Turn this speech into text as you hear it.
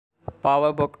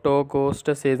Power Book 2 Ghost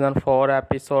Season 4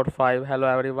 Episode 5. Hello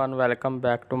everyone, welcome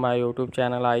back to my YouTube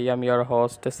channel. I am your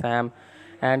host Sam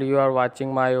and you are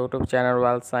watching my YouTube channel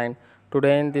Well Sign.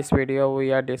 Today in this video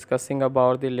we are discussing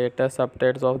about the latest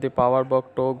updates of the Power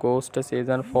Book 2 Ghost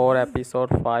Season 4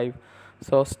 Episode 5.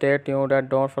 So stay tuned and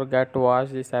don't forget to watch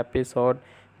this episode.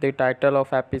 The title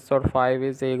of episode 5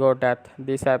 is Ego Death.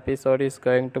 This episode is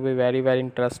going to be very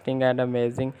interesting and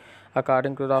amazing.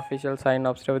 According to the official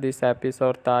synopsis of this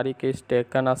episode, Tariq is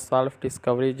taken a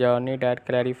self-discovery journey that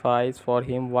clarifies for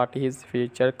him what his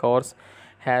future course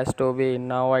has to be.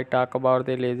 Now I talk about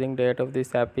the releasing date of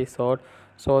this episode.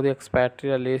 So the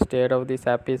expected release date of this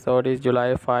episode is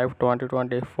July 5,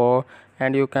 2024,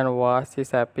 and you can watch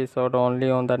this episode only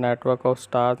on the network of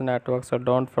Stars Network. So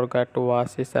don't forget to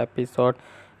watch this episode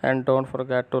and don't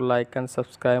forget to like and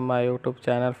subscribe my YouTube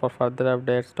channel for further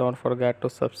updates. Don't forget to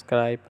subscribe.